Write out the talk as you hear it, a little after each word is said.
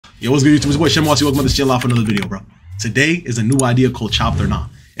Yo, what's good, YouTube? It's your boy Shamnyc. Welcome to this channel for another video, bro. Today is a new idea called Chopped or Not.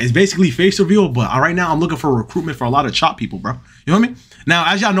 It's basically face reveal, but right now I'm looking for recruitment for a lot of Chop people, bro. You know what I mean?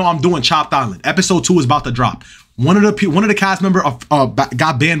 Now, as y'all know, I'm doing Chopped Island. Episode 2 is about to drop. One of the cast member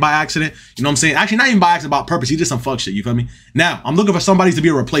got banned by accident. You know what I'm saying? Actually, not even by accident, about purpose. He did some fuck shit. You feel me? Now, I'm looking for somebody to be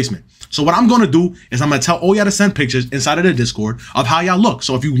a replacement. So what I'm going to do is I'm going to tell all y'all to send pictures inside of the Discord of how y'all look.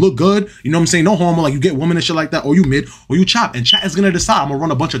 So if you look good, you know what I'm saying? No homo, like you get women and shit like that, or you mid, or you chop. And chat is going to decide. I'm going to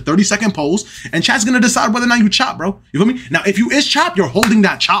run a bunch of 30-second polls, and chat's going to decide whether or not you chop, bro. You feel me? Now, if you is chop, you're holding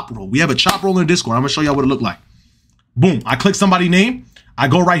that chop roll. We have a chop roll in the Discord. I'm going to show y'all what it look like. Boom. I click somebody's name. I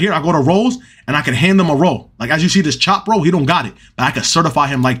go right here, I go to roles, and I can hand them a roll. Like, as you see this chop roll, he don't got it. But I can certify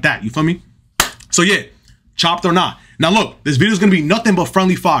him like that. You feel me? So, yeah, chopped or not. Now, look, this video is going to be nothing but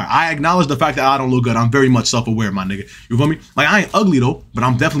friendly fire. I acknowledge the fact that I don't look good. I'm very much self-aware, my nigga. You feel me? Like, I ain't ugly, though, but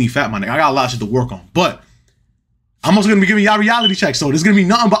I'm definitely fat, my nigga. I got a lot of shit to work on. But I'm also going to be giving y'all reality checks. So, there's going to be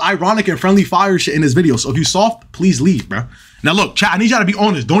nothing but ironic and friendly fire shit in this video. So, if you soft, please leave, bro. Now, look, chat, I need y'all to be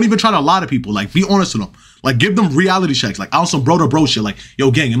honest. Don't even try to lie to people. Like, be honest to them. Like, give them reality checks. Like, on some bro-to-bro shit. Like,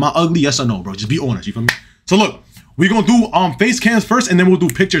 yo, gang, am I ugly? Yes or no, bro? Just be honest. You feel me? So, look, we're going to do face cams first, and then we'll do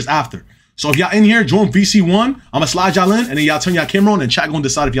pictures after. So, if y'all in here, join VC1. I'm going to slide y'all in, and then y'all turn y'all camera on, and chat going to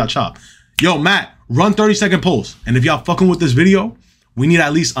decide if y'all chop. Yo, Matt, run 30-second polls. And if y'all fucking with this video, we need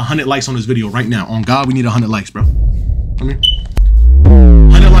at least 100 likes on this video right now. On God, we need 100 likes, bro. I mean,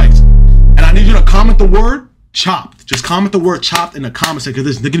 100 likes. And I need you to comment the word chopped. Just comment the word chopped in the comments section,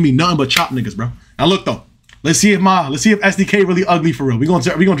 because there's gonna be nothing but chopped niggas, bro. Now look though, let's see if SDK really ugly for real. We gonna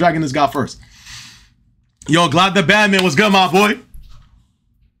drag in this guy first. Yo, Glad the Batman was good, my boy.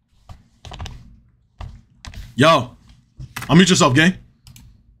 Yo, unmute yourself, gang.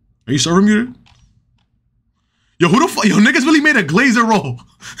 Are you server muted? Yo, who the fuck? Yo, niggas really made a glazer roll.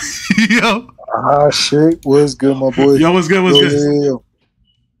 Yo. Ah, shit. What's good, my boy? Yo, what's good? What's good?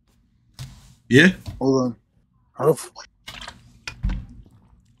 Yeah. Hold on.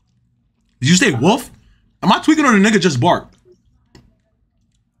 Did you say wolf? Am I tweaking or the nigga just barked?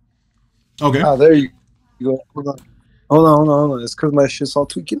 Okay. Ah, there you go. Hold on. It's because my shit's all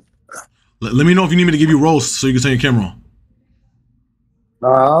tweaking. Let me know if you need me to give you rolls so you can turn your camera on.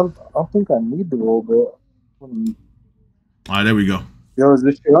 Nah, I don't think I need the roll, bro. All right, there we go. Yo, is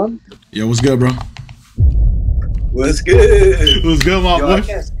this shit on? Yo, what's good, bro? What's good? What's good, my boy?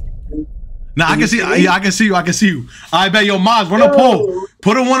 Nah, I can see. Yeah, I can see you. I can see you. I bet your mods run a poll.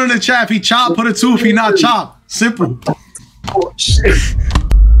 Put a 1 in the chat if he chop. Put a 2 if he not chop. Simple. Oh shit!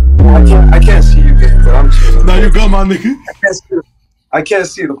 I can't see you, gang, but I'm chilling. No, you go, my nigga. I can't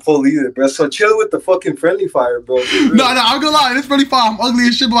see the poll either, bro. So chill with the fucking friendly fire, bro. No, I'm gonna lie. It's friendly fire. I'm ugly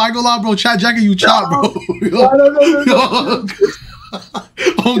as shit, but I ain't gonna lie, bro. Chat Jackie, you chop, bro. No.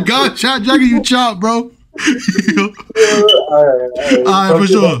 Oh God, Chat Jackie, you chop, bro. All right, for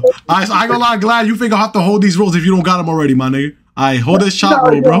sure. So I ain't gonna lie, Glad you think I'll have to hold these rolls if you don't got them already, my nigga. All right, hold this chop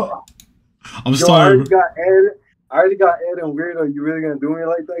roll, bro. I'm sorry. I already got Ed and Weirdo. You really gonna do me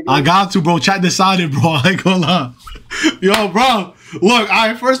like that? Again? I got to, bro. Chat decided, bro. I ain't gonna lie. Yo, bro. Look, all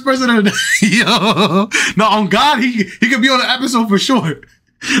right, first person to yo. No, on God, he could be on the episode for sure.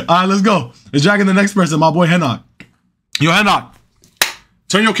 All right, let's go. Let's drag in the next person, my boy Henok. Yo, Henok,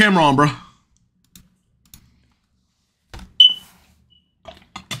 turn your camera on, bro.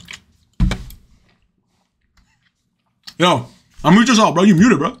 Yo, unmute yourself, bro. You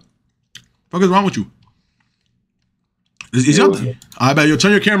muted, bro. What is wrong with you? Is out there? I bet you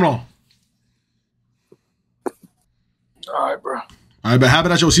turn your camera on. All right, bro. I bet have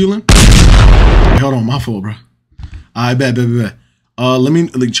it at your ceiling. Hey, hold on, my fault, bro. I bet. Let me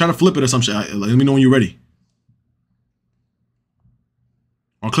try to flip it or some shit. Let me know when you're ready.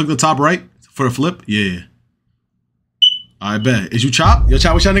 I'll click the top right for the flip. Yeah. I bet. Is you chop? Yo,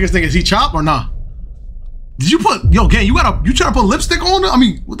 chat. What y'all niggas think? Is he chop or nah? Did you put, yo, gang, you trying to put lipstick on it? I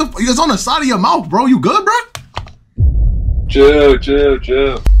mean, what the fuck? It's on the side of your mouth, bro. You good, bro? Chill.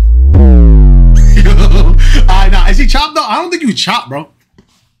 Alright, now, is he chopped though? I don't think you chopped, bro.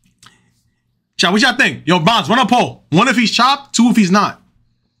 Chat, what y'all think? Yo, Bonds, run a poll. 1 if he's chopped, 2 if he's not.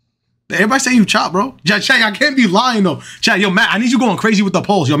 Everybody saying you chopped, bro. Chat, I can't be lying though. Chat, yo, Matt, I need you going crazy with the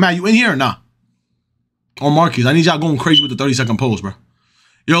polls. Yo, Matt, you in here or nah? Or Marcus, I need y'all going crazy with the 30-second polls, bro.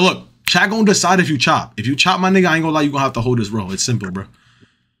 Yo, look. Chat gonna decide if you chop. If you chop, my nigga, I ain't gonna lie, you gonna have to hold this roll. It's simple, bro.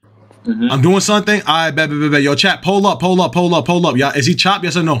 I'm doing something. All right, bet. Yo, chat, poll up. Y'all, is he chop?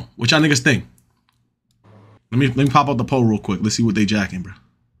 Yes or no? What y'all niggas think? Let me pop out the poll real quick. Let's see what they jacking, bro.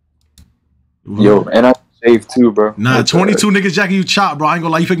 Yo, and I saved too, bro. Nah, 22 niggas jacking you chop, bro. I ain't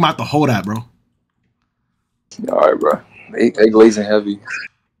gonna lie, you think I have to hold that, bro. All right, bro. They glazing heavy.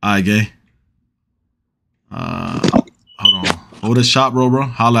 All right, gay. Hold on. hold this chop, bro.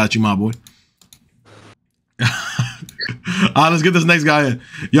 Holla at you, my boy. Alright, let's get this next guy in.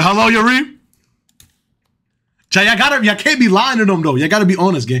 Yo, hello, Yareem. Chat, y'all can't be lying to them though. Y'all gotta be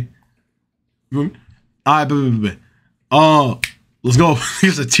honest, gang. Alright, let's go.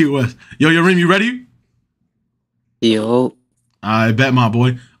 Here's a TOS. Yo, Yareem, you ready? Yo. I bet, my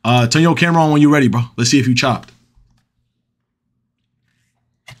boy. Turn your camera on when you're ready, bro. Let's see if you chopped.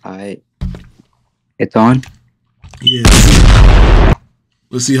 Alright. It's on? Yeah.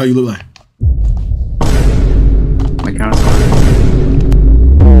 Let's see how you look like. My camera's on.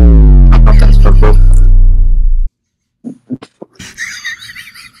 I thought that's purple.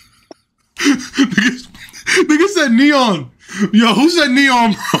 Nigga said neon. Yo, who said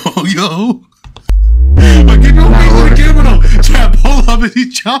neon, bro? Yo. But get your face in the camera though. Chat, pull up. Is he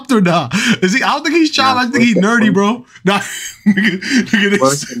chopped or not? Is he? I don't think he's chopped. I think he's nerdy, bro. Nah, nigga,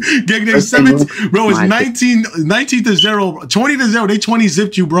 they 17. Bro, it's 19 to 0. 20 to 0. They 20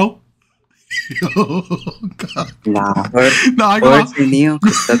 zipped you, bro. Yo, God. Nah. Nah, I ain't gonna neon,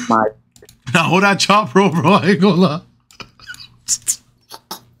 that's my. Nah, hold that chop, bro. I ain't gonna lie.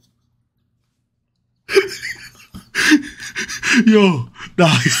 Yo,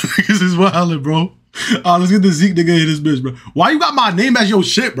 nah, this is wild, bro. Let's get the Zeke nigga in this bitch, bro. Why you got my name as your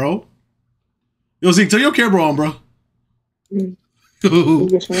shit, bro? Yo, Zeke, turn your camera on, bro. Yo,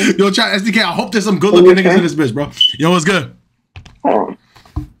 chat SDK, I hope there's some good looking niggas in this bitch, bro. Yo, what's good?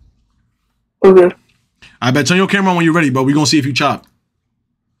 Okay. I bet turn your camera on when you're ready, bro. We gonna see if you chop.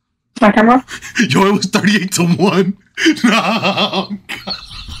 My camera? Yo, it was 38 to 1. No, God.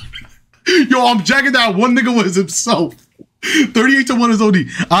 Yo, I'm jacking that one nigga was himself. 38 to 1 is OD.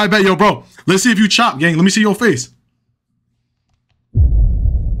 I bet, yo, bro. Let's see if you chop, gang. Let me see your face.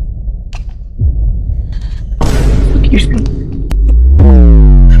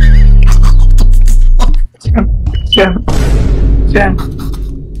 Jam.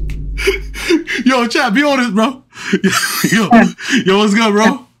 Yo, chat, be honest, bro. Yo, what's good,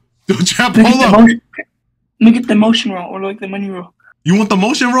 bro? Yo, chat, pull up. Let me get the motion roll or like the money roll. You want the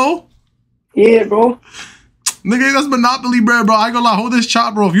motion roll? Yeah, bro. Nigga, that's Monopoly bread, bro. I ain't gonna lie. Hold this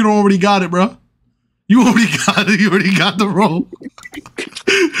chop, bro, if you don't already got it, bro. You already got it. You already got the roll.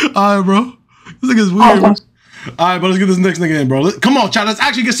 All right, bro. This nigga's weird, bro. All right, but let's get this next nigga in, bro. Come on, chat. Let's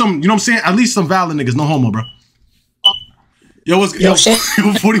actually get some, you know what I'm saying? At least some valid niggas. No homo, bro. Yo, what's yo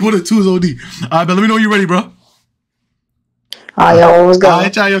 41 and 2 is OD. All right, but let me know when you're ready, bro. All right, yo, what's good? All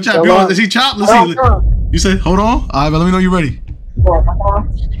right, chat. Yo, chat. Yo, is he chopped? Let's see. You said, hold on. All right, but let me know you're ready. Hold on.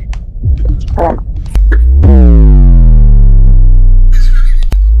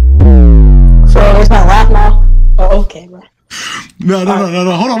 So it's not laugh now? Oh, okay, bro. No.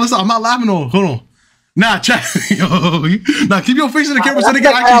 Hold on. Listen, I'm not laughing. Hold on. Nah, chat. Yo, nah, keep your face in the camera so they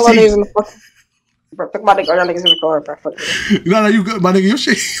can actually see. Bro, pick my nigga. Y'all niggas in the car, bro. No, you good, my nigga. Your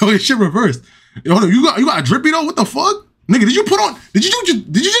shit reversed. Yo, hold on. You got a drippy though? What the fuck? Nigga, did you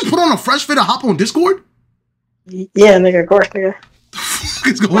just put on a fresh fit to hop on Discord? Yeah, nigga, of course, nigga. The fuck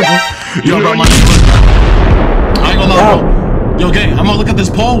is going on? Yo, bro, my nigga. I ain't gonna lie, bro. Yo, gang, I'm gonna look at this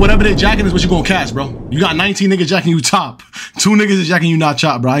poll. Whatever they're jacking is what you gonna catch, bro. You got 19 niggas jacking you top. 2 niggas is jacking you not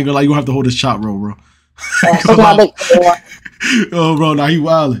chop, bro. I ain't gonna lie, you gonna have to hold this chop roll, bro. Yo, bro, now he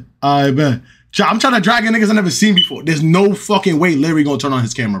wildin'. Alright, man. I'm trying to drag in niggas I never seen before. There's no fucking way Larry gonna turn on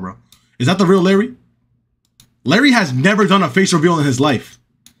his camera, bro. Is that the real Larry? Larry has never done a face reveal in his life.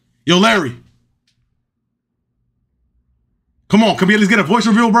 Yo, Larry. Come on, can we at least get a voice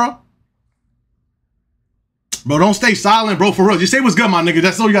reveal, bro? Bro, don't stay silent, bro, for real. Just say what's good, my nigga.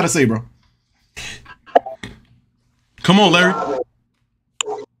 That's all you gotta say, bro. Come on, Larry.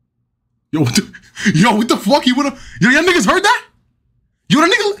 Yo, what the fuck? Yo, y'all niggas heard that? Yo, that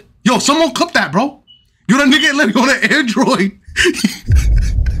nigga... Yo, someone clip that, bro. Yo, that nigga let me on an Android.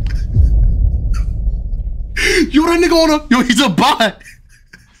 Yo, that nigga on a... Yo, he's a bot.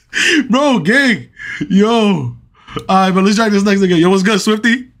 Bro, gang. Yo. Alright, but let's try this next nigga. Yo, what's good,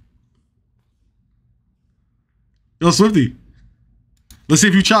 Swifty? Yo, Swifty. Let's see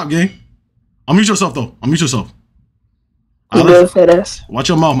if you chop, gang. Unmute yourself, though. Unmute yourself. You good for this? Watch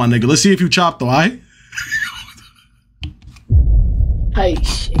your mouth, my nigga. Let's see if you chop, though, alright? Hey,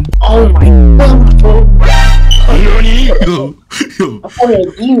 shit. Oh my god, bro. Yo. I thought I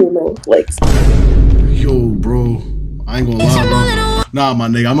demon those flicks. Yo, bro. I ain't gonna lie, bro. Nah, my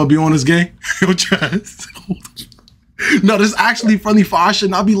nigga. I'm gonna be on this game. Yo, Chaz. No, this is actually funny for I should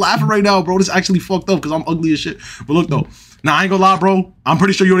not be laughing right now, bro. This is actually fucked up because I'm ugly as shit. But look, though. Nah, I ain't gonna lie, bro. I'm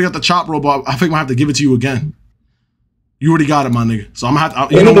pretty sure you already got the chop, bro, but I think I'm gonna have to give it to you again. You already got it, my nigga. So I'm gonna have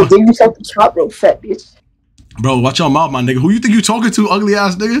to... You know what? Give yourself the chop, bro, fat bitch. Bro, watch your mouth, my nigga. Who you think you talking to, ugly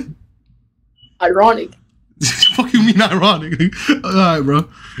ass nigga? Ironic. Fuck you mean You're not wrong, nigga. All right, bro.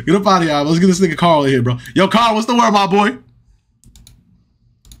 Get up out of here. Let's get this nigga Carl in here, bro. Yo, Carl, what's the word, my boy?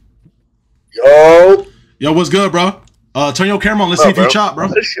 Yo, what's good, bro? Turn your camera on. Let's see if you chop, bro.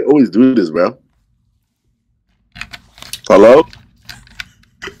 This shit always do this, bro. Hello?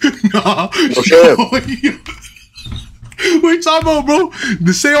 Nah. Sham. What you talking about, bro?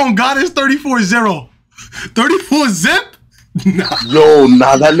 The say on God is 34-0. 34 zip? Nah. Yo,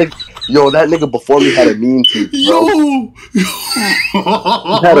 nah, that nigga before me had a mean teeth, bro. Yo. He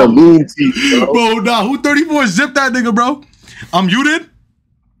had a mean teeth, bro. Bro, nah, who 34 zip that nigga, bro? I'm muted?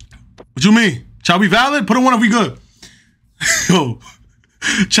 What you mean? Shall we valid? Put in one if we good. Yo.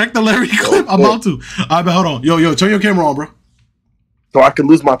 Check the Larry clip. I'm about to. All right, but hold on. Yo, turn your camera on, bro. So I can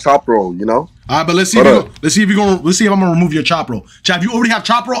lose my chop roll, you know? All right, but let's see if I'm gonna remove your chop roll. Chat, if you already have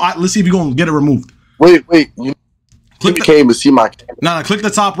chop roll, let's see if you're gonna get it removed. Wait. You came to see my camera. Nah, click the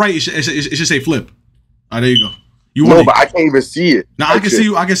top right. It should say flip. All right, there you go. No, but I can't even see it. Nah, I can see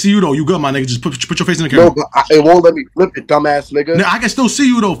you. I can see you though. You good, my nigga? Just put your face in the camera. No, but it won't let me flip it, dumbass nigga. Nah, I can still see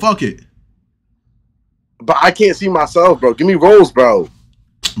you though. Fuck it. But I can't see myself, bro. Give me rolls, bro.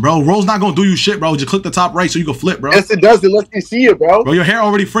 Bro, roll's not gonna do you shit, bro. Just click the top right so you can flip, bro. Yes, it does. It lets me see it, bro. Bro, your hair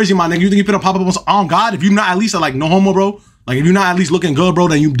already frizzy, my nigga. You think you finna pop up on God? If you're not at least like no homo, bro. Like if you're not at least looking good, bro,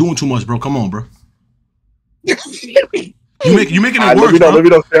 then you doing too much, bro. Come on, bro. You making it worse, bro. Let me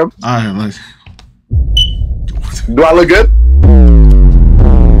know, Sam. All right, nice. Do I look good?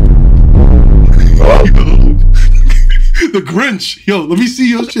 The Grinch. Yo, let me see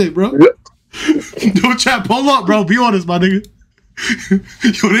your shit, bro. Yo, chat, pull up, bro. Be honest, my nigga.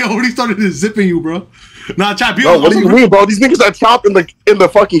 Yo, they already started zipping you, bro. Nah, chat, be honest. What do you mean, bro? These niggas are chopped in the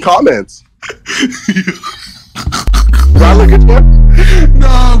fucking comments. Do I look good, man?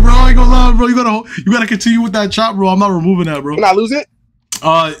 Nah, bro, I ain't gonna lie, bro. You gotta continue with that chop, bro. I'm not removing that, bro. Can I lose it?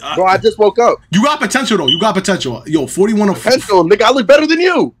 Bro, I just woke up. You got potential though. You got potential. Yo, 41 of potential, nigga. I look better than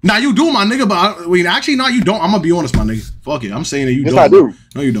you. Nah, you do, my nigga. But actually, no, you don't. I'm gonna be honest, my nigga. Fuck it. I'm saying that you don't. Yes, I do. Bro.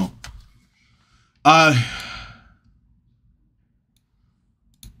 No, you don't.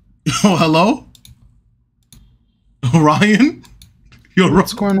 Yo, hello, Ryan.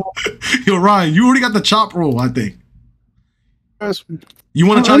 What's going on? Yo, Ryan, you already got the chop roll, I think. Yes. You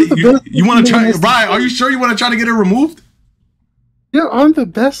want to try? You want to try? Ryan, are you sure you want to try to get it removed? Yeah, I'm the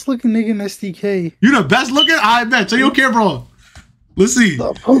best looking nigga in SDK. You the best looking? I bet. Turn your camera on. Let's see.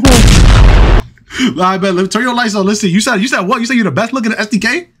 I bet. Turn your lights on. Let's see. You said what? You said you're the best looking in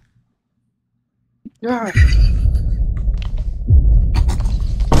SDK? Yeah.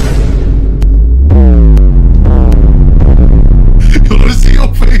 Yo, let's see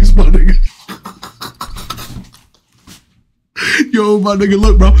your face, my nigga. Yo, my nigga,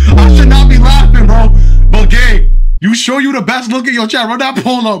 look, bro. I should not be laughing, bro. But gang, you sure you the best looking? Yo, chat, run that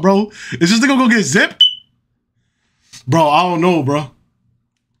poll up, bro. Is this nigga gonna get zipped? Bro, I don't know, bro.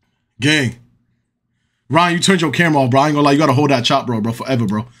 Gang. Ryan, you turned your camera off, bro. I ain't gonna lie, you gotta hold that chop, bro, forever,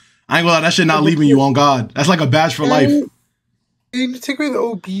 bro. I ain't gonna lie, that shit not leaving you on God. That's like a badge for life. You need to take away the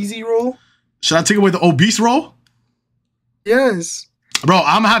obese roll? Should I take away the obese roll? Yes. Bro,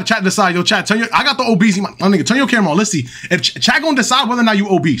 I'm gonna have chat decide. Yo, chat, I got the obese, my nigga. Turn your camera on. Let's see. If chat gonna decide whether or not you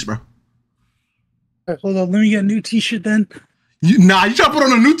obese, bro. Right, hold on, let me get a new t-shirt then. You trying to put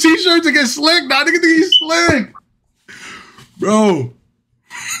on a new t-shirt to get slick? Nah, nigga think he's slick. Bro.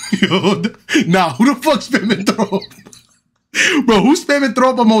 Yo, nah, who the fuck spamming throw up? Bro, who's spamming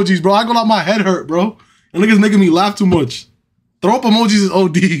throw up emojis, bro? I go like my head hurt, bro. And niggas making me laugh too much. Throw up emojis is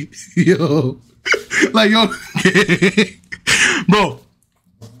OD. Yo. Like, yo. Bro.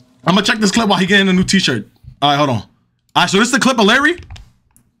 I'm gonna check this clip while he getting a new t-shirt. Alright, hold on. Alright, so this is the clip of Larry.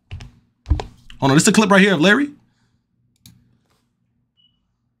 Hold on, this is the clip right here of Larry.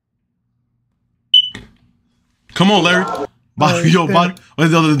 Come on, Larry.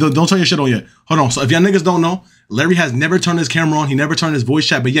 Don't turn your shit on yet. Hold on. So if y'all niggas don't know, Larry has never turned his camera on. He never turned his voice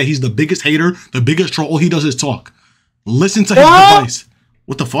chat. But yeah, he's the biggest hater, the biggest troll. All he does is talk. Listen to his device.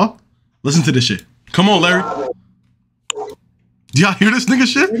 What the fuck? Listen to this shit. Come on, Larry. Do y'all hear this nigga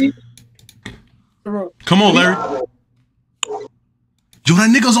shit? Come on, Larry. Yo, that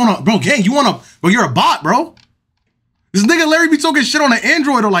nigga's on a... Bro, gang, you're a bot, bro. This nigga Larry be talking shit on an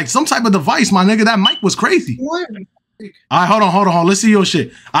Android or like some type of device, my nigga. That mic was crazy. What? All right, hold on. Let's see your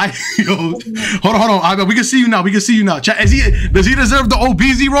shit. Hold on. We can see you now. Chat, does he deserve the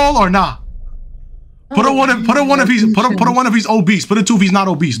obese role or not? Put a one if he's obese. Put a two if he's not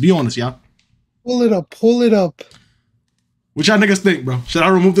obese. Be honest, y'all. Pull it up. What y'all niggas think, bro? Should I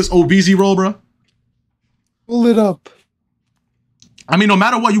remove this obese role, bro? Pull it up. I mean, no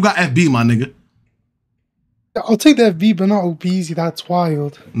matter what, you got FB, my nigga. I'll take that V, but not obese. That's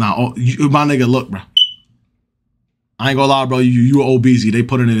wild. Nah, my nigga, look, bro. I ain't gonna lie, bro. You obese. They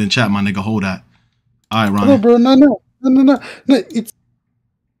putting it in chat, my nigga. Hold that. All right, Ronnie. No, bro. No. It's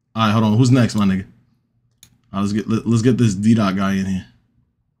All right, hold on. Who's next, my nigga? All right, let's get this D-Dot guy in here.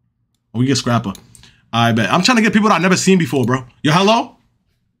 Oh, we get Scrapper. I bet. I'm trying to get people that I've never seen before, bro. Yo, hello?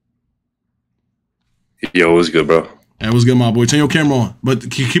 Yo, what's good, bro? Hey, what's good, my boy? Turn your camera on. But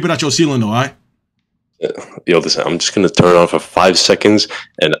keep it at your ceiling, though, all right? Yo, listen, I'm just going to turn it on for 5 seconds,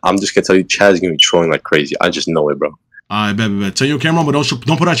 and I'm just going to tell you, Chad's going to be trolling like crazy. I just know it, bro. All right, bet. Turn your camera on, but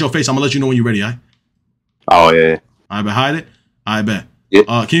don't put it at your face. I'm going to let you know when you're ready, all right? Oh, yeah. All right, bet. Hide it. All right, bet. Yeah.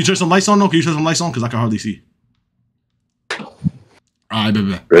 Can you turn some lights on, though? Can you turn some lights on? Because I can hardly see. All right,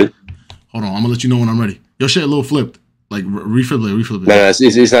 bet. Ready? Hold on. I'm going to let you know when I'm ready. Your shit a little flipped. Like, reflip it. No,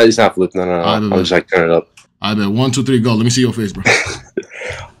 it's not flipped. No. Right, I'm just like, turn it up. I bet. 1, 2, 3, go. Let me see your face, bro.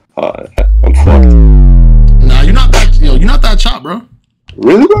 I'm fucked. Nah, you're not that chop, bro.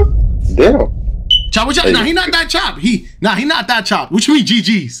 Really, bro? Damn. Chop, what y'all? Nah, he not that chop. He not that chop. What you mean,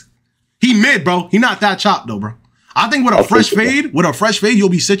 GG's? He mid, bro. He not that chop though, bro. I think with a fresh fade, you'll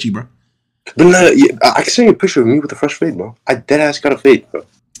be sitchy, bro. But no, yeah, I can send you a picture of me with a fresh fade, bro. I dead ass got a fade, bro.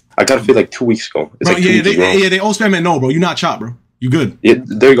 I got a fade like 2 weeks ago. It's bro, like 2 weeks ago. they all spam it. No, bro. You not chop, bro. You good? Yeah,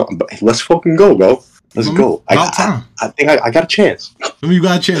 there you go. But let's fucking go, bro. Let's go. About time. I think I got a chance. You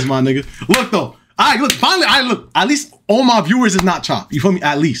got a chance, my nigga. Look though. All right, look. Finally, look. At least all my viewers is not chop. You feel me?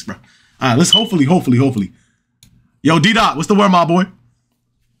 At least, bro. All right, let's hopefully. Yo, D-Dot, what's the word, my boy?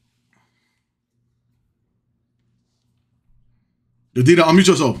 Yo, D-Dot, unmute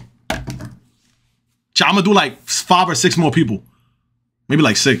yourself. Chat, I'm gonna do like 5 or 6 more people. Maybe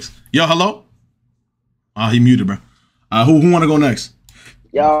like 6. Yo, hello? He muted, bro. Who wanna go next?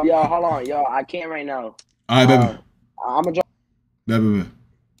 Yo, hold on. Yo, I can't right now. All right, baby. I'm gonna Baby.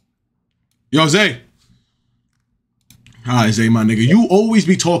 Yo, Zay. All right, Zay, my nigga. You always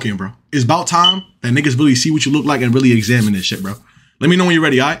be talking, bro. It's about time that niggas really see what you look like and really examine this shit, bro. Let me know when you're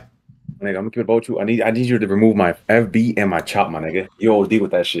ready, all right? Nigga, I'm gonna keep it about you. I need you to remove my FB and my chop, my nigga. You always deal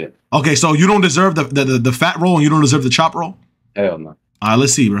with that shit. Okay, so you don't deserve the fat roll and you don't deserve the chop roll? Hell no. All right,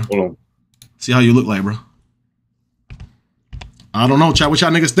 let's see, bro. Hold on. See how you look like, bro. I don't know, chat. What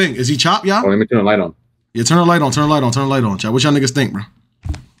y'all niggas think? Is he chop, y'all? Oh, let me turn the light on. Yeah, turn the light on. Chat. What y'all niggas think, bro?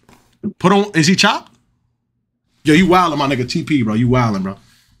 Put on. Is he chop? Yo, you wildin', my nigga. TP, bro. You wildin', bro.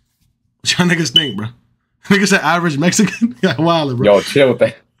 What y'all niggas think, bro? Niggas said average Mexican. Yeah, wildin', bro. Yo, chill with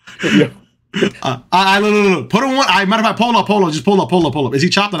that. Look. Put on one. Matter of fact, pull up. Just pull up. Is he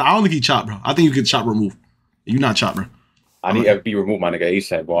chopped? I don't think he chopped, bro. I think you can chop remove. You not chop, bro. I need FB removed, my nigga.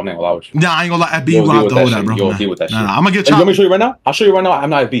 ASAP, bro. I'm not gonna lie with you. Nah, I ain't gonna lie. FB, you gonna have to hold that, bro. You'll deal with that shit. Nah, I'm gonna get chopped. chopped. You want me to show you right now? I'll show you right now. I'm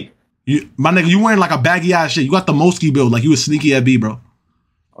not FB. My nigga, you wearing like a baggy ass shit. You got the Moski build, like you a sneaky FB, bro.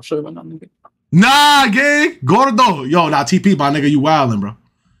 I'll show you right now, nigga. Nah, gay. Gordo. Yo, nah, TP, my nigga, you wildin', bro.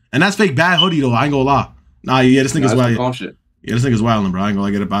 And that's fake bad hoodie, though. I ain't gonna lie. Nah, yeah, this nigga's wild. Shit. Yeah, this nigga's wildin', bro. I ain't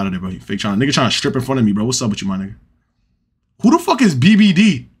gonna get up out of there, bro. You fake nigga trying to strip in front of me, bro. What's up with you, my nigga? Who the fuck is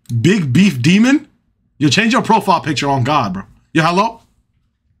BBD? Big Beef Demon? You change your profile picture on God, bro. Yo, hello?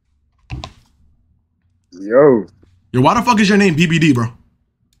 Yo, why the fuck is your name BBD, bro?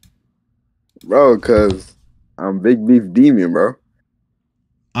 bro, cause I'm Big Beef Demon, bro.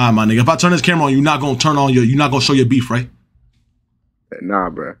 All right, my nigga. If I turn this camera on, you're not gonna show your beef, right? Nah,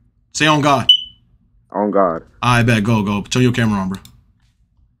 bro. Say on God. On God. I bet. Go. Turn your camera on, bro.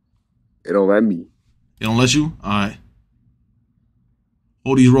 It don't let me. It don't let you? All right.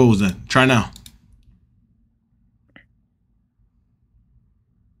 Hold these rolls then. Try now.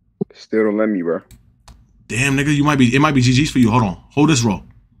 Still don't let me, bro. Damn, nigga, it might be GG's for you. Hold on. Hold this roll.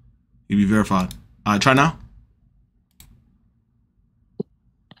 You be verified. All right, try now.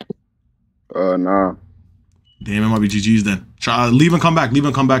 Nah. Damn, it might be GG's then. Try leave and come back. Leave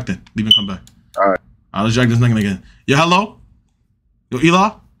and come back then. Leave and come back. All right. All right, let's drag this nigga again. Yo, hello? Yo,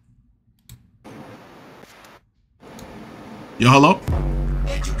 Eli? Yo, hello?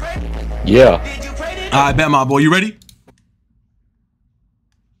 Yeah. All right, bet, my boy. You ready?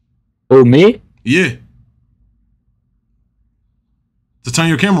 Who, me? Yeah. To turn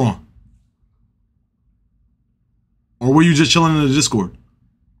your camera on. Or were you just chilling in the Discord?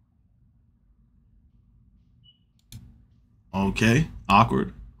 Okay.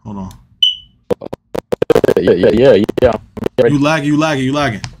 Awkward. Hold on. Yeah. You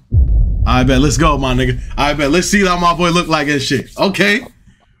lagging. I bet. Let's go, my nigga. I bet. Let's see how my boy look like and shit. Okay.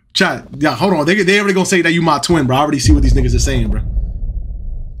 Chat. Yeah, hold on. They already gonna say that you my twin, bro. I already see what these niggas are saying, bro.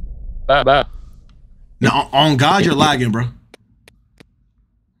 Bye. Now, on God, you're lagging, bro.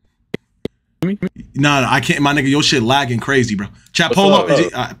 Nah, I can't, my nigga. Your shit lagging crazy, bro. Chat, pull up.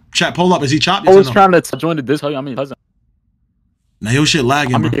 Chat, pull up. Is he chopped? I was trying to join the Discord. I mean, now your shit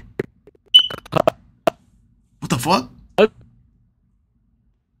lagging, bro. What the fuck?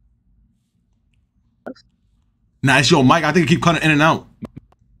 Nah, it's your mic. I think it keep cutting in and out.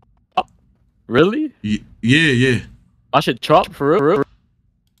 Really? Yeah. I should chop for real.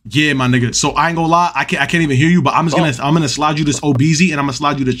 Yeah, my nigga. So I ain't gonna lie, I can't even hear you, but I'm gonna slide you this OBZ and I'm gonna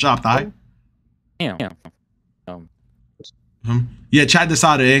slide you this chopped, alright? Damn. Yeah, chat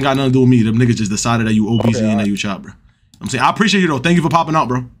decided it ain't got nothing to do with me. Them niggas just decided that you OBZ and that you chop, bro. I'm saying I appreciate you though. Thank you for popping out,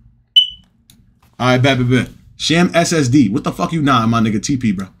 bro. Alright, bet. Sham SSD. What the fuck you not, my nigga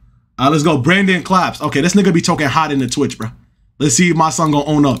TP, bro? Alright, let's go. Brandon Claps. Okay, this nigga be talking hot in the Twitch, bro. Let's see if my son gonna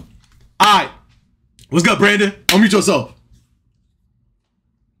own up. Alright. What's good, Brandon? Unmute yourself.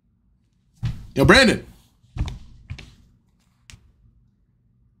 Yo, Brandon.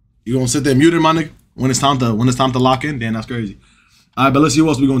 You gonna sit there muted, my nigga? When it's time to lock in? Damn, that's crazy. Alright, but let's see who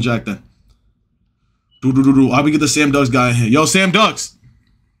else we gonna jack then. How we get the Sam Ducks guy in here? Yo, Sam Ducks.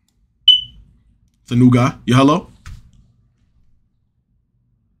 It's a new guy. Yo, hello?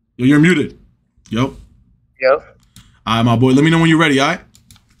 Yo, you're muted. Yo. Alright, my boy. Let me know when you're ready, alright?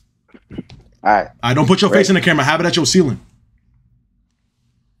 Alright. Alright, don't put your face in the camera. Have it at your ceiling.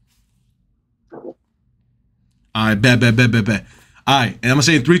 Alright, bet. Alright, and I'm gonna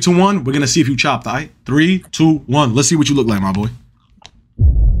say in 3, 2, 1, we're gonna see if you chopped, alright? 3, 2, 1. Let's see what you look like, my boy.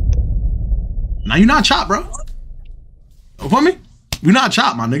 Now you not chopped, bro. You feel me? You not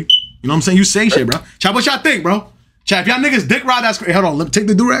chopped, my nigga. You know what I'm saying? You say shit, bro. Chat, what y'all think, bro? Chat, if y'all niggas dick ride, that's great. Hold on, let me take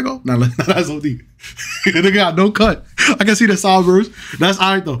the do-rag off. Nah, that's OD. Nigga got no cut. I can see the sideburns. That's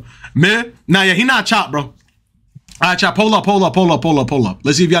alright though. Man, nah, yeah, he not chopped, bro. Alright, chat, pull up.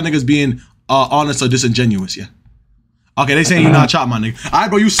 Let's see if y'all niggas being honest or disingenuous, yeah. Okay, they saying you not chopped, my nigga. Alright,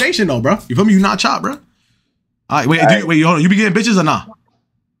 bro, you station though, bro. You feel me? You not chopped, bro. Alright, wait, hold on. You be getting bitches or not?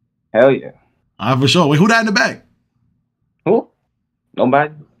 Hell yeah. Alright, for sure. Wait, who that in the back? Who?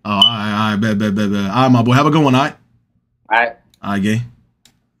 Nobody. Oh, alright, bet. Alright, my boy, have a good one, alright? Alright, gay.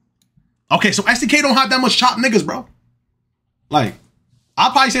 Okay, so SDK don't have that much chopped niggas, bro. Like,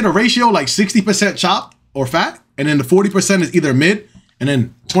 I'll probably say the ratio like 60% chopped or fat, and then the 40% is either mid, and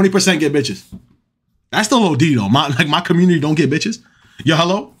then 20% get bitches. That's still OD though. My community don't get bitches. Yo,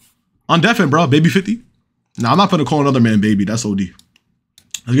 hello? I'm deafin', bro. Baby 50. Nah, I'm not gonna call another man baby. That's OD.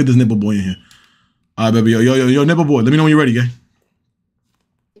 Let's get this nipple boy in here. Alright, baby. Yo, nipple boy. Let me know when you're ready, gay.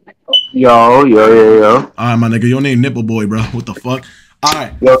 Yo. Alright, my nigga. Your name nipple boy, bro. What the fuck?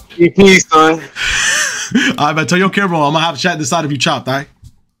 Alright. Yo, EP, son. Alright, man. Tell your camera on. I'm gonna have chat decide if you chopped, alright?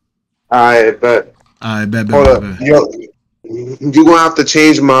 Alright, bet. Alright, bet. Hold up. Yo, you gonna have to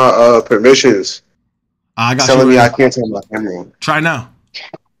change my permissions. I got telling you. me I can't turn my camera on. Try now.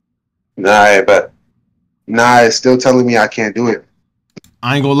 Nah, but it's still telling me I can't do it.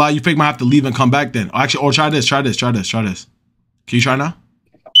 I ain't gonna lie, you fake might have to leave and come back then. Or try this. Can you try now?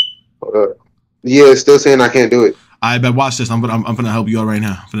 Yeah, it's still saying I can't do it. I bet. Watch this. I'm gonna help you out right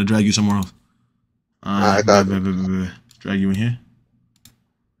now. I'm gonna drag you somewhere else. Bet. Drag you in here.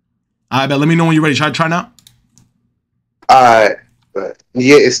 I bet. Let me know when you're ready. Try now. Alright, but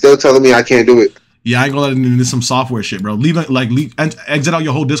yeah, it's still telling me I can't do it. Yeah, I ain't gonna let it in some software shit, bro. Leave exit out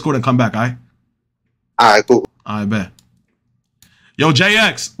your whole Discord and come back, alright? Alright, cool. I bet. Yo,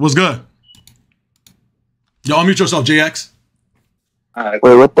 JX, what's good? Yo, unmute yourself, JX. Alright.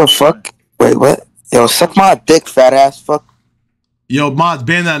 Wait, what the fuck? Wait, what? Yo, suck my dick, fat ass fuck. Yo, Mods,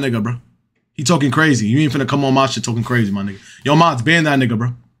 ban that nigga, bro. He talking crazy. You ain't finna come on my shit talking crazy, my nigga. Yo, Mods, ban that nigga,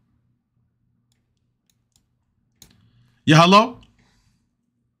 bro. Yeah, hello?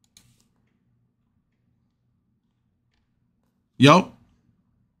 Yo?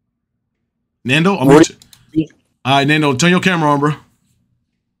 Nando? All right, Nando, turn your camera on, bro.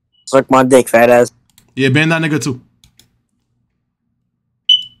 Suck my dick, fat ass. Yeah, ban that nigga too.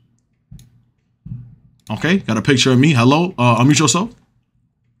 Okay, got a picture of me. Hello? Unmute yourself.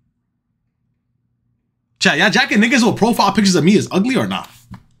 Chat, y'all jacking niggas with profile pictures of me is ugly or not?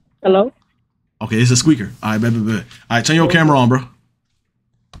 Hello? Okay, it's a squeaker. All right, bet. All right, turn your camera on, bro.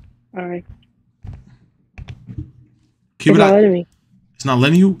 All right. Keep it's it not out. letting me. It's not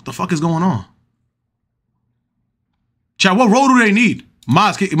letting you? What the fuck is going on? Chat, what role do they need?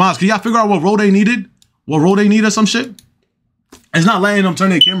 Mods, can y'all figure out what role they needed? What role they need or some shit? It's not letting them turn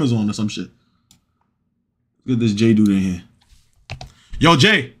their cameras on or some shit. Look at this J dude in here. Yo,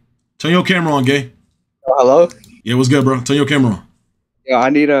 Jay, turn your camera on, gay. Hello? Yeah, what's good, bro? Turn your camera on. Yo,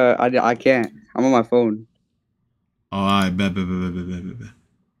 I can't. I'm on my phone. Oh, all right, bet.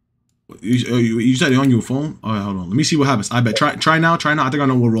 You said it on your phone? All right, hold on. Let me see what happens. I bet. Try now. I think I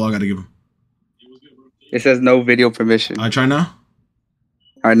know what role I got to give him. It says no video permission. All right, try now.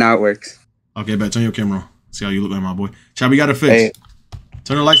 All right, now it works. Okay, bet. Turn your camera on. See how you look like, my boy. Chat, we got to fix. Hey.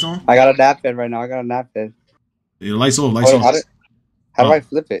 Turn the lights on. I got a nap bed right now. I got a nap bed. Yeah, lights off, lights Hold on, off. how do I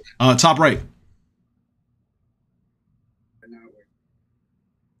flip it? Top right.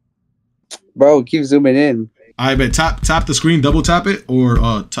 Bro, keep zooming in. I bet tap the screen, double tap it, or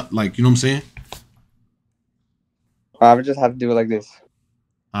like you know what I'm saying. I would just have to do it like this.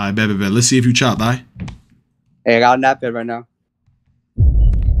 I bet. Let's see if you chopped. Hey, I got a nap it right now.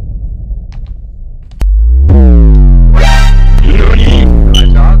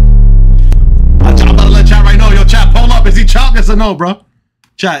 I chopped. I'll let chat right now. Yo, chat, pull up. Is he chopped? Yes or no, bro?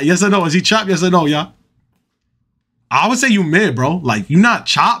 Chat, yes or no? Is he chopped? Yes or no, y'all? I would say you mid, bro. Like you not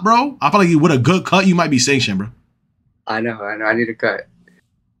chopped, bro. I feel like you with a good cut, you might be sanctioned, bro. I know. I need a cut.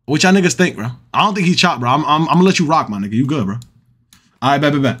 What y'all niggas think, bro? I don't think he chopped, bro. I'm gonna let you rock, my nigga. You good, bro? All right,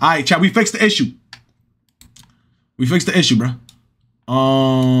 bet. All right, chat. We fixed the issue. We fixed the issue, bro.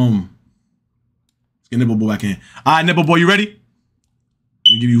 Let's get Nipple Boy back in. All right, Nipple Boy, you ready?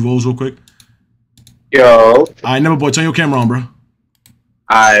 Let me give you rolls real quick. Yo. All right, Nipple Boy, turn your camera on, bro.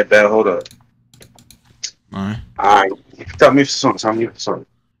 I bet. Hold up. All right. All right. Tell me for something. Tell me for something.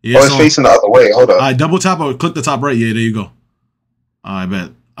 Yeah, oh, it's facing the other way. Hold up. All right, double tap or click the top right. Yeah, there you go. All right, bet.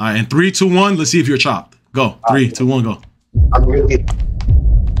 All right, and 3, 2, 1. Let's see if you're chopped. Go. 3, 2, 1, go. I'm really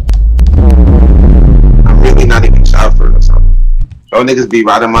not even chopped for it or something. Y'all niggas be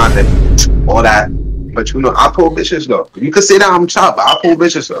riding my dick, all that. But you know, I pull bitches though. You could say that I'm chopped, but I pull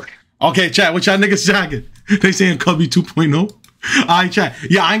bitches though. Okay, chat. What y'all niggas jacking? They saying Cubby 2.0. All right, chat.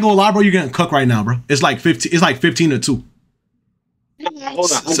 Yeah, I ain't gonna lie, bro. You're getting cooked right now, bro. It's like 15. It's like 15 to 2.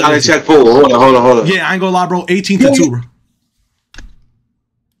 Hold on. I gotta check forward. Hold on. Yeah, I ain't gonna lie, bro. 18 to 2, bro.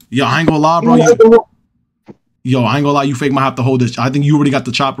 Yo, I ain't gonna lie, bro. Yo, I ain't gonna lie. You fake might have to hold this. I think you already got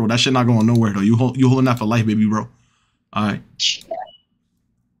the chop, bro. That shit not going nowhere though. You holding that for life, baby, bro. All right.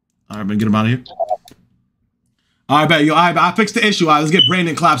 All right, man. Get him out of here. All right, bet. Yo, all right, I fixed the issue. All right, let's get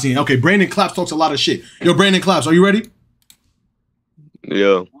Brandon Claps in. Okay, Brandon Claps talks a lot of shit. Yo, Brandon Claps, are you ready? Yeah.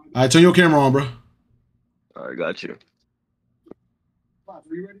 All right, turn your camera on, bro. All right, got you. All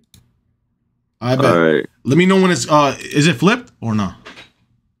right, bet. All right. Let me know when it's is it flipped or not?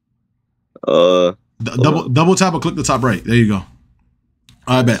 Double tap or click the top right. There you go.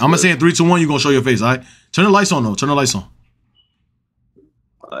 All right, bet. I'm gonna say in 3, 2, 1. You gonna show your face. All right. Turn the lights on though. Turn the lights on.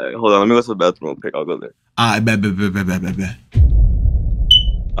 All right, hold on. Let me go to the bathroom real quick. I'll go there. All right, bet.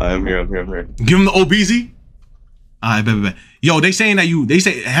 I'm here. Give him the OBZ. All right, bet. Yo, they say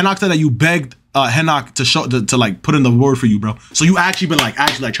Hennock said that you begged Hennock to show to like put in the word for you, bro. So you actually been like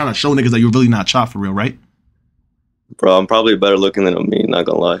trying to show niggas that you're really not chopped for real, right? Bro, I'm probably better looking than me, not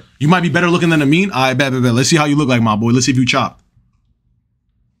gonna lie. You might be better looking than a mean. All right, bet. Let's see how you look like, my boy. Let's see if you chopped.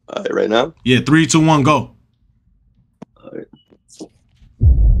 All right, right now? Yeah, 3, 2, 1, go. All right.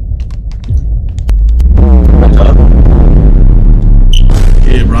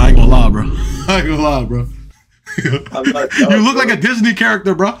 Yeah, bro. I ain't gonna lie, bro. You look like a Disney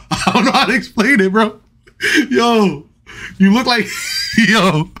character, bro. I don't know how to explain it, bro. Yo, you look like,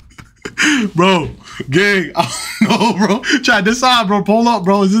 bro, gang. I don't know, bro. Try this side, bro. Pull up,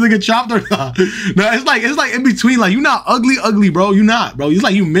 bro. Is this nigga chopped or not? No, it's like in between. Like you not ugly, bro. You not, bro. It's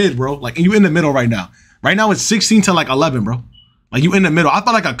like you mid, bro. Like you in the middle right now. Right now it's 16 to like 11, bro. Like you in the middle. I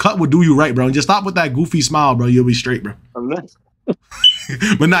thought like a cut would do you right, bro. And just stop with that goofy smile, bro. You'll be straight, bro. I'm not.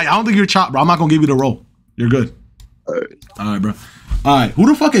 But nah, I don't think you're chopped, bro. I'm not gonna give you the roll. You're good. All right, bro. All right, who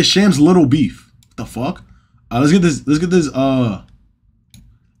the fuck is Sham's little beef? What the fuck? Let's get this. D1,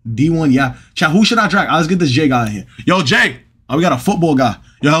 yeah. Chat, who should I drag? Let's get this J guy in here. Yo, Jay. Oh, we got a football guy.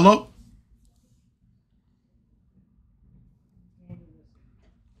 Yo, hello.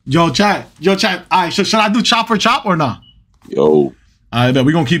 Yo, chat. All right, should I do chop for chop or not? Yo. All right, bet.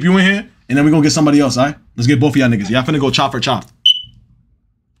 We're gonna keep you in here, and then we're gonna get somebody else. All right. Let's get both of y'all niggas. Y'all finna go chop for chop.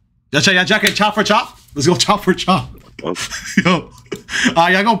 Y'all jacket chop for chop. Let's go chop for chop. Yo, all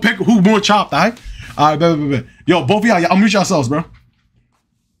right, y'all gonna pick who more chopped, all right? All right, bet. Yo, both of y'all unmute yourselves, bro.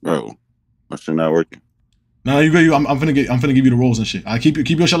 Bro, my shit not working. Nah, you good? I'm finna give you the rolls and shit. I keep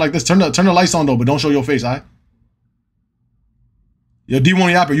your shit like this. Turn the lights on though, but don't show your face, all right? Yo,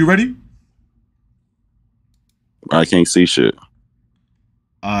 D1 Yapper, you ready? I can't see shit.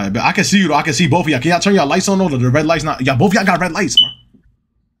 All right, but I can see you though. I can see both of y'all. Can y'all turn your lights on though? The red lights not. Yeah, both of y'all got red lights, bro.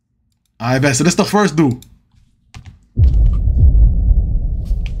 All right, bet. So this the first dude.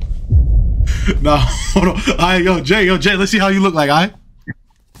 No, hold on. All right, yo, Jay, let's see how you look like, all right?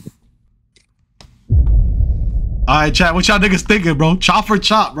 All right, chat, what y'all niggas thinking, bro? Chop for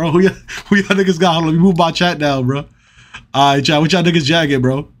chop, bro. Who y'all niggas got? Hold on, let me move my chat down, bro. All right, chat, what y'all niggas jagged,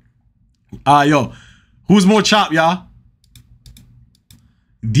 bro? All right, yo, who's more chop, y'all?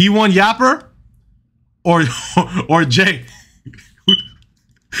 D1 Yapper or Jay?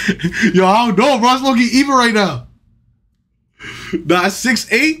 Yo, I don't know, bro. It's looking even right now. Nah,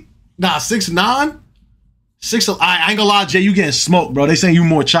 6'8". Nah, 6'9". I ain't gonna lie, Jay. You getting smoked, bro. They saying you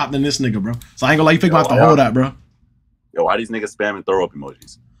more chopped than this nigga, bro. So I ain't gonna lie. You think I have to hold that, bro. Yo, why these niggas spamming throw up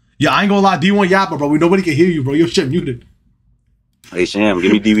emojis? Yeah, I ain't gonna lie. D1 yapper, bro. Nobody can hear you, bro. Your shit muted. Hey, Sham,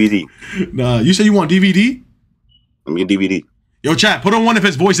 give me DVD. Nah, you say you want DVD? Let me get DVD. Yo, chat, put on 1 if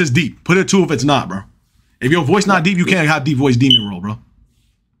his voice is deep. Put it 2 if it's not, bro. If your voice not deep, you can't have deep voice demon roll, bro.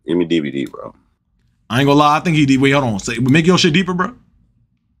 Give me DVD, bro. I ain't gonna lie. I think he deep. Wait, hold on. Say, make your shit deeper, bro.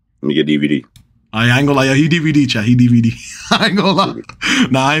 Let me get DVD. I ain't gonna lie. Yeah, he DVD, chat. He DVD. I ain't gonna lie.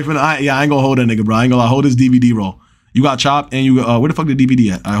 Nah, I ain't gonna hold that nigga, bro. I ain't gonna lie. Hold his DVD roll. You got chopped and you where the fuck the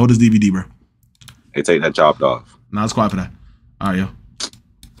DVD at? All right, hold his DVD, bro. Hey, take that chopped off. Nah, it's quiet for that. All right, yo.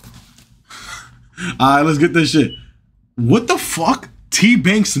 All right, let's get this shit. What the fuck?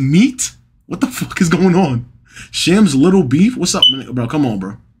 T-Banks meat? What the fuck is going on? Sham's little beef? What's up, man? Bro? Come on,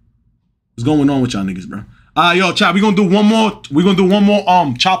 bro. What's going on with y'all niggas, bro? All right, yo, chat. We gonna do one more. We gonna do one more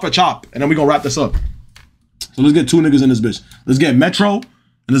chop for chop, and then we gonna wrap this up. So let's get 2 niggas in this bitch. Let's get Metro and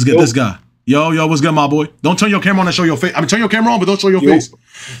let's get this guy. Yo, what's good, my boy? Don't turn your camera on and show your face. I mean, turn your camera on, but don't show your face.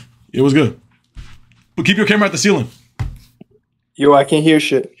 Yo, what's good? But keep your camera at the ceiling. Yo, I can't hear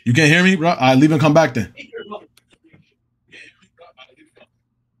shit. You can't hear me, bro? All right, leave and come back then.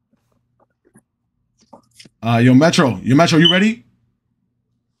 Yo, Metro, you ready?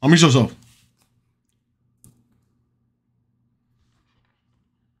 Unmute yourself.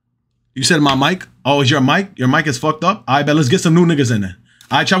 You said my mic? Oh, is your mic? Your mic is fucked up? All right, bet. Let's get some new niggas in there.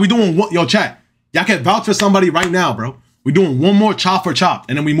 All right, chat. We doing what? Yo, chat. Y'all can vouch for somebody right now, bro. We doing one more chop for chop,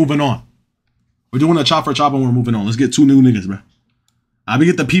 and then we moving on. We're doing a chop for chop, and we're moving on. Let's get 2 new niggas, bro. I be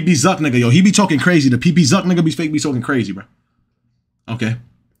get the PB Zuck nigga. Yo, he be talking crazy. The PB Zuck nigga be talking crazy, bro. Okay.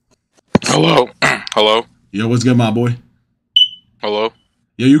 Hello. Hello. Yo, what's good, my boy? Hello.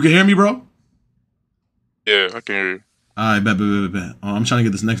 Yo, you can hear me, bro? Yeah, I can hear you. All right, bet. I'm trying to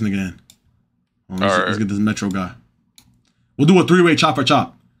get this next nigga in. Let's get this Metro guy. We'll do a 3-way chop for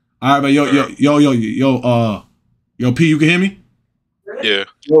chop. All right, but yo, P, you can hear me? Yeah.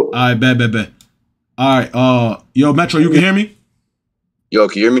 All right, bet. All right, yo, Metro, you can hear me? Yo,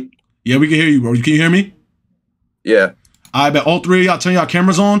 can you hear me? Yeah, we can hear you, bro. Can you hear me? Yeah. All right, bet. All 3 of y'all turn y'all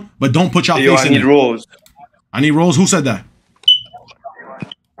cameras on, but don't put y'all face in it. I need rolls. I need rolls. Who said that?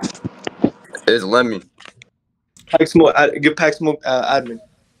 It's Lemmy. Pack Smoke, give Pack Smoke admin.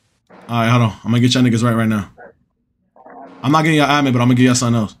 All right, hold on. I'm gonna get y'all niggas right now. I'm not getting y'all admin, but I'm gonna get y'all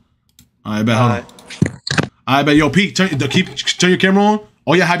something else. All right, bet. Hold on. All right, bet. Yo, Pete, turn your camera on.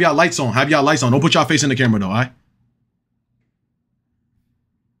 Oh yeah, have y'all lights on. Don't put y'all face in the camera though. All right.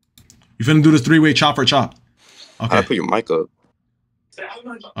 You finna do this 3-way chop for chop. Okay. I put your mic up.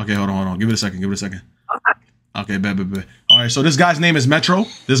 Okay, hold on. Give it a second. Okay, bet. All right, so this guy's name is Metro.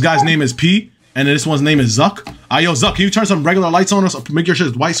 This guy's name is P. And this one's name is Zuck. Yo, Zuck, can you turn some regular lights on us? Make your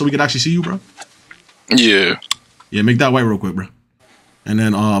shit white so we can actually see you, bro? Yeah. Yeah, make that white real quick, bro. And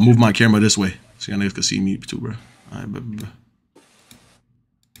then move my camera this way so y'all niggas can see me too, bro. All right, bet.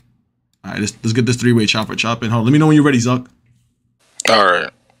 All right, let's get this 3-way chop for chop in. Hold on, let me know when you're ready, Zuck. All right.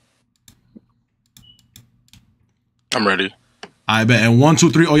 I'm ready. All right, bet. And 1,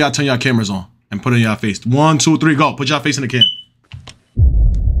 2, 3. Oh, y'all turn y'all cameras on and put it in y'all face. 1, 2, 3, go. Put y'all face in the cam.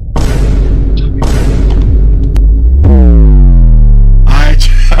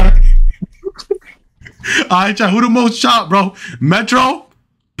 All right, chat. Who the most chopped, bro? Metro,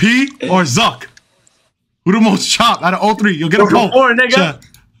 P, or Zuck? Who the most chopped out of all 3? You'll get a poll. 4, nigga. Chat.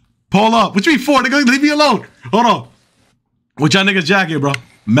 Poll up. What you mean 4, nigga? Leave me alone. Hold on. What y'all niggas jacket, bro?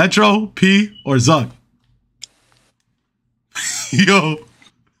 Metro, P, or Zuck? Yo,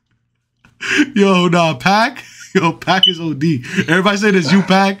 nah, Pack. Yo, Pack is OD. Everybody say this, you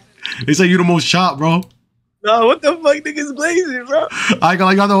Pack. They say you the most chopped, bro. No, what the fuck niggas blazing, bro? I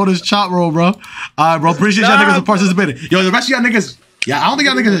got to hold this chop roll, bro. All right, bro. Appreciate y'all niggas for participating. Yo, the rest of y'all niggas, I don't think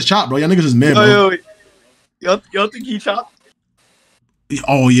y'all niggas is chopped, bro. Y'all niggas is mid, bro. Y'all think he chopped?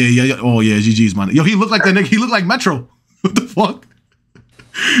 Oh yeah. Oh yeah, GG's man. Yo, he looked like that nigga. He looked like Metro. What the fuck?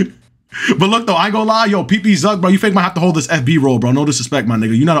 But look though, I ain't gonna lie, yo, PP Zuck, bro. You fake might have to hold this FB roll, bro. No disrespect, my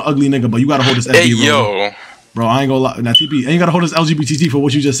nigga. You not an ugly nigga, but you gotta hold this FB roll. Yo. Bro, I ain't gonna lie. Now TP, and you gotta hold this LGBTT for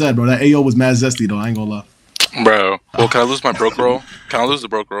what you just said, bro. That AO was mad zesty though. I ain't gonna lie. Bro, well, can I lose my broke roll? Can I lose the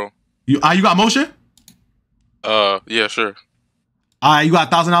broke roll? You got motion? Yeah, sure. You got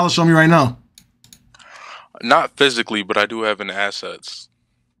 $1,000. Show me right now. Not physically, but I do have in assets.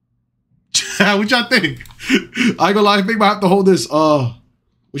 What y'all think? I ain't gonna lie. I think I have to hold this.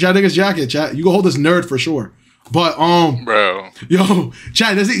 What y'all think is jacket, chat? You can hold this nerd for sure. But bro, yo,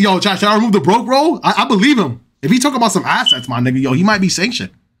 chat. Chat. Should I remove the broke roll? I believe him. If he talk about some assets, my nigga, yo, he might be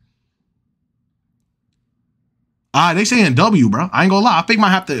sanctioned. They saying W, bro. I ain't gonna lie. I think might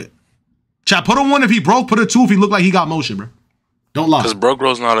have to. Chat, put a 1 if he broke. Put a 2 if he looked like he got motion, bro. Don't lie. Because broke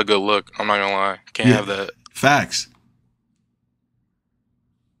bro's not a good look. I'm not gonna lie. Can't have that. Facts.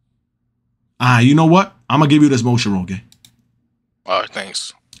 You know what? I'm gonna give you this motion roll, okay? All right,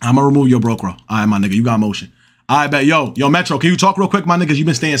 thanks. I'm gonna remove your broke roll. All right, my nigga, you got motion. All right, bet. Yo, Metro, can you talk real quick, my niggas? You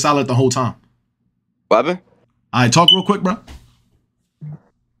been staying silent the whole time. What happened? All right, talk real quick, bro.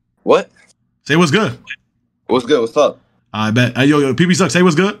 What? Say what's good. What's good? What's up? All right, bet. Hey, yo, PB Suck, say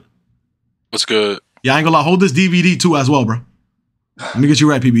what's good. What's good? Yeah, I ain't gonna lie. Hold this DVD too as well, bro. Let me get you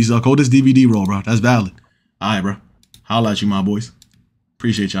right, PB Suck. Hold this DVD roll, bro. That's valid. All right, bro. Holla at you, my boys.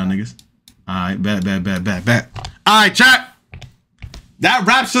 Appreciate y'all niggas. All right, bet. All right, chat. That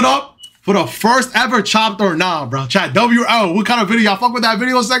wraps it up for the first ever Chopped or Nah, bro. Chat, WL. What kind of video? Y'all fuck with that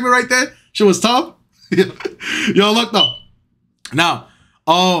video segment right there? Shit was tough. Yo, look though. Now,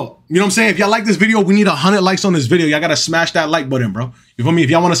 you know what I'm saying? If y'all like this video, we need 100 likes on this video. Y'all gotta smash that like button, bro. You feel me? If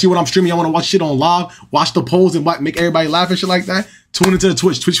y'all want to see what I'm streaming, y'all want to watch shit on live, watch the polls and make everybody laugh and shit like that, tune into the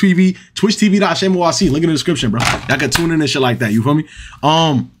Twitch TV, twitchtv.shamnyc, link in the description, bro. Y'all can tune in and shit like that. You feel me?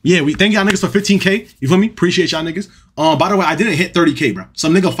 Yeah, we thank y'all niggas for 15K. You feel me? Appreciate y'all niggas. By the way, I didn't hit 30K, bro.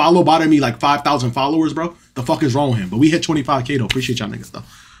 Some nigga bothered me like 5,000 followers, bro. The fuck is wrong with him? But we hit 25K though. Appreciate y'all niggas though.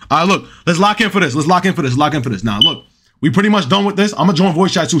 All right, look, let's lock in for this. Now, look, we pretty much done with this. I'm gonna join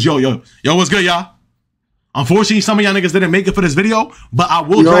voice chat too. Yo, what's good, y'all? Unfortunately, some of y'all niggas didn't make it for this video, but I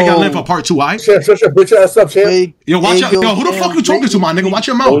will drag y'all in for part 2, all right? Shut your bitch ass up, Sham. Yo, watch out. Yo, who the fuck you talking to, my nigga? Watch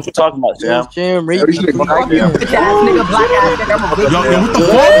your mouth. What you talking about, Sham? Yo, what the fuck?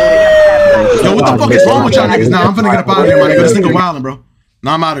 Yo, what the fuck is wrong with y'all niggas? Nah, I'm finna get up out of here, my nigga. This nigga wildin', bro.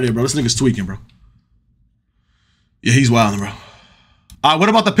 Nah, I'm out of there, bro. This nigga's tweaking, bro. Yeah, he's wildin', bro. All right, what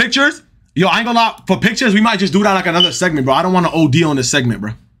about the pictures? Yo, I ain't gonna lie. For pictures, we might just do that like another segment, bro. I don't want to OD on this segment,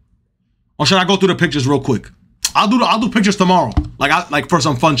 bro. Or should I go through the pictures real quick? I'll do pictures tomorrow, like for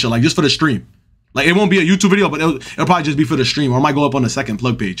some fun shit, like just for the stream. Like it won't be a YouTube video, but it'll probably just be for the stream, or it might go up on the second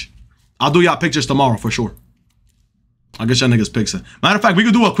plug page. I'll do y'all pictures tomorrow for sure. I'll get y'all niggas pics in. Matter of fact, we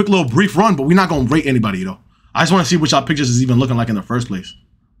could do a quick little brief run, but we're not gonna rate anybody though. I just want to see what y'all pictures is even looking like in the first place.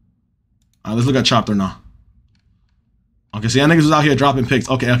 All right, let's look at Chopped or Nah. Okay, so y'all niggas was out here dropping pics.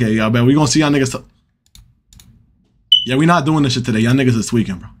 Okay, y'all bet we gonna see y'all niggas. Yeah, we not doing this shit today. Y'all niggas is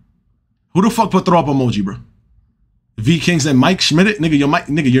tweaking, bro. Who the fuck put throw up emoji, bro? V Kings and Mike Schmidt,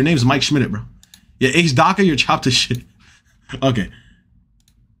 nigga, your name's Mike Schmidt, bro. Yeah, Ace Docker, you're chopped to shit. Okay.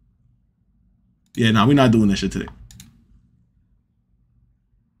 Yeah, nah, we not doing this shit today.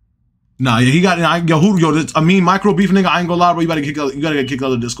 Nah, yeah, he got this, I mean, micro beef nigga. I ain't gonna lie, bro. You gotta get kicked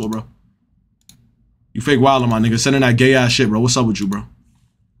out of the Discord, bro. You fake wildin', my nigga. Sending that gay ass shit, bro. What's up with you, bro? The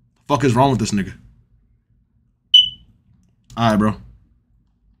fuck is wrong with this nigga? All right, bro.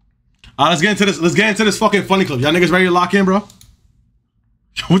 All right, let's get into this. Let's get into this fucking funny clip. Y'all niggas ready to lock in, bro?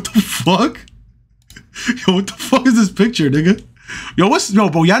 Yo, what the fuck? Yo, what the fuck is this picture, nigga? Yo,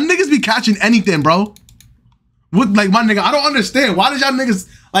 bro? Y'all niggas be catching anything, bro. What, like, my nigga? I don't understand. Why did y'all niggas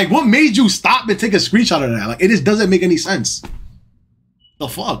like? What made you stop and take a screenshot of that? Like, it just doesn't make any sense. The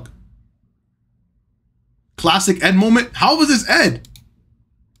fuck? Classic Ed moment. How was this Ed?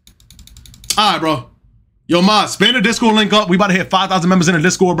 All right, bro. Yo, Ma, spam the Discord link up. We about to hit 5,000 members in the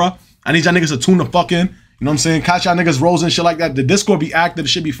Discord, bro. I need y'all niggas to tune the fuck in. You know what I'm saying? Catch y'all niggas rolls and shit like that. The Discord be active. It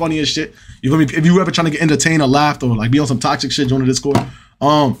should be funny as shit. You feel me? If you ever trying to get entertained or laughed or like be on some toxic shit, join the Discord.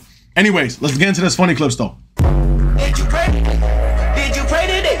 Anyways, let's get into this funny clips though.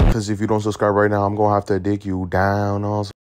 Because if you don't subscribe right now, I'm gonna have to dig you down. Also.